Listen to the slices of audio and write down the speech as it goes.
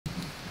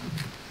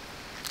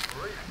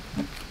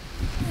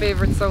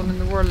favourite sound in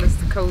the world is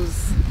the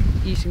cows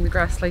eating the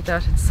grass like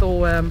that. It's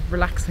so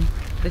relaxing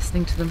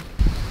listening to them.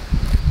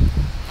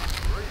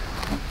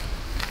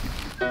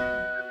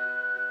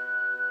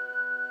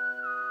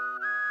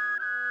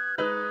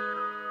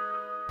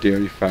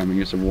 Dairy farming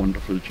is a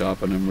wonderful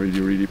job, and I'm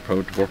really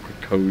proud to work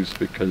with cows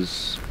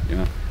because, you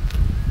know,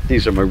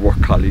 these are my work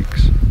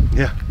colleagues.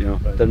 Yeah, you know,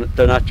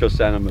 they're not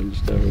just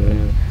animals.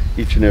 They're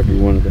each and every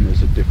one of them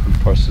has a different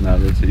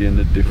personality and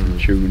a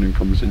different tune, and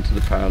comes into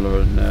the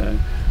parlour, and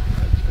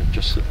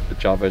just a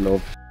job I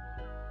love.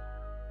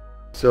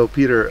 So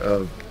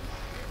Peter,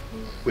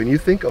 when you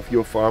think of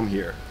your farm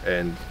here,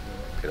 and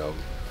you know,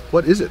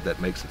 what is it that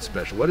makes it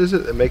special? What is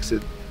it that makes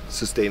it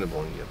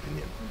sustainable in your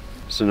opinion?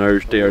 It's an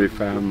Irish dairy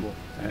farm,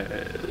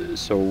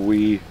 so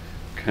we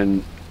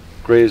can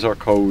graze our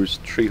cows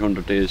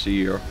 300 days a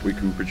year. We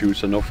can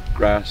produce enough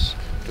grass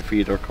to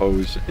feed our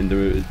cows in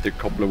the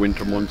couple of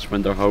winter months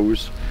when they're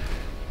housed.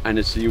 And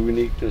it's the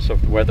uniqueness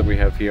of the weather we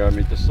have here. I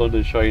mean, the sun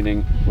is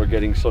shining, we're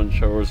getting sun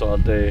showers all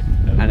day,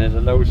 and it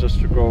allows us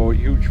to grow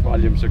huge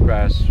volumes of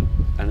grass.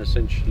 And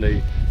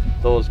essentially,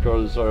 those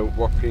girls are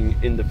working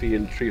in the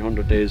field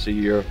 300 days a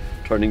year,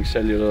 turning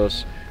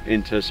cellulose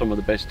into some of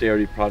the best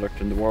dairy product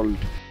in the world.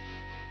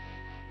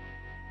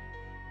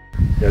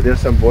 Yeah, there are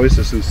some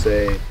voices who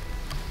say,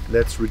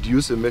 let's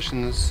reduce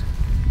emissions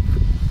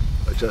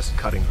by just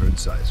cutting herd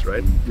size,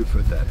 right? You've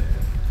heard that.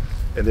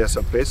 And there are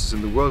some places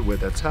in the world where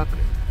that's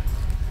happening.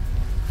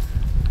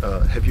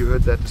 Have you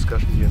heard that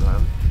discussion here in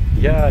Ireland?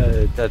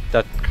 Yeah,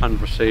 that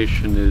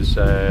conversation is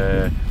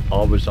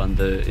always in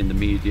the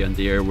media and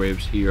the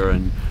airwaves here,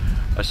 and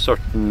a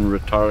certain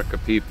rhetoric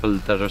of people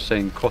that are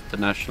saying cut the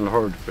national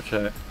herd. But you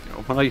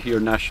know, when I hear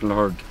national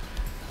herd,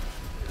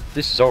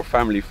 this is our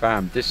family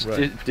farm. This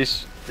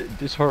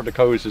herd of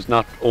cows is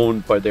not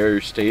owned by the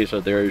Irish state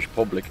or the Irish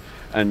public,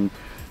 and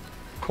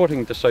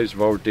cutting the size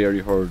of our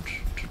dairy herd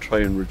to try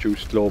and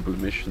reduce global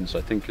emissions,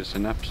 I think, is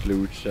an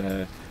absolute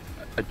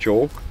a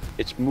joke.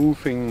 It's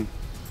moving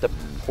the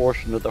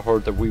portion of the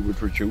herd that we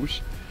would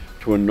reduce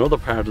to another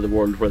part of the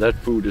world where that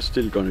food is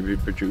still going to be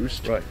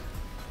produced. Right.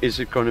 Is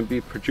it going to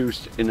be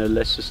produced in a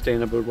less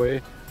sustainable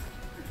way?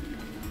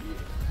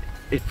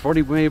 It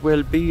very may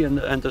well be, and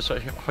there's a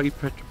high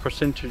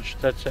percentage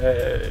that's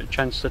a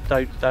chance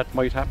that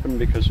might happen,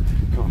 because you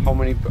know,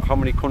 how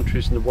many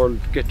countries in the world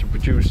get to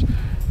produce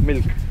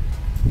milk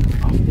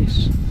of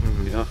this,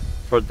 you know,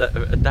 for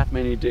that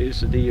many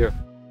days of the year?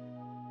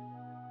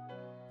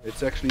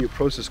 It's actually a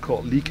process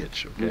called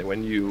leakage. Okay,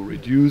 when you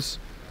reduce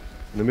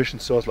an emission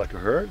source like a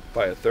herd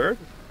by a third,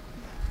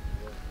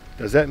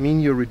 does that mean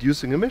you're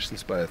reducing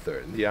emissions by a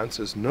third? And the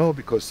answer is no,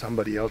 because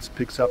somebody else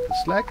picks up the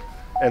slack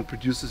and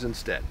produces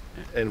instead.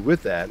 And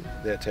with that,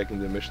 they're taking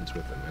the emissions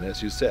with them. And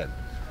as you said,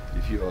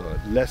 if you're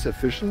less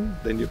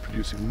efficient, then you're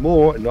producing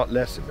more and not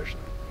less emission.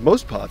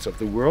 Most parts of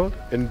the world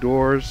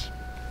endorse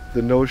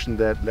the notion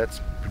that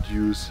let's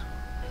produce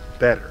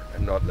better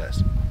and not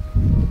less.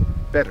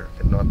 Better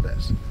and not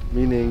less.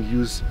 Meaning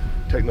use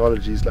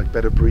technologies like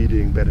better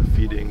breeding, better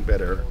feeding,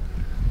 better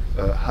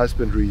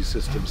husbandry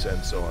systems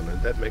and so on. And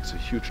that makes a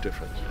huge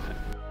difference.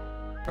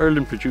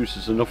 Ireland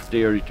produces enough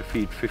dairy to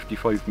feed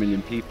 55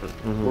 million people.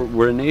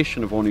 We're a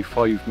nation of only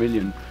 5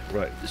 million.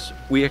 Right.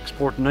 We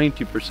export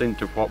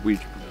 90% of what we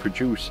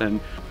produce, and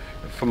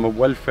from a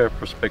welfare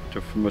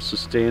perspective, from a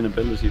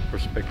sustainability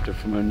perspective,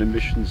 from an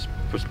emissions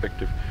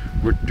perspective,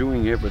 we're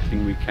doing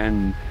everything we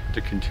can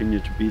to continue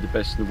to be the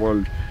best in the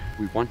world.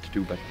 We want to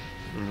do better,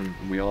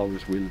 and we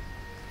always will.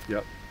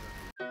 Yep.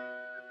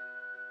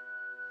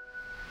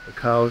 The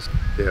cows,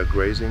 they are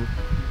grazing,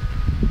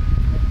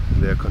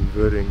 they're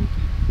converting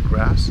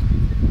grass,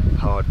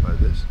 powered by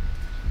this,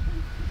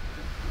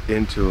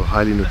 into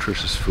highly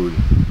nutritious food.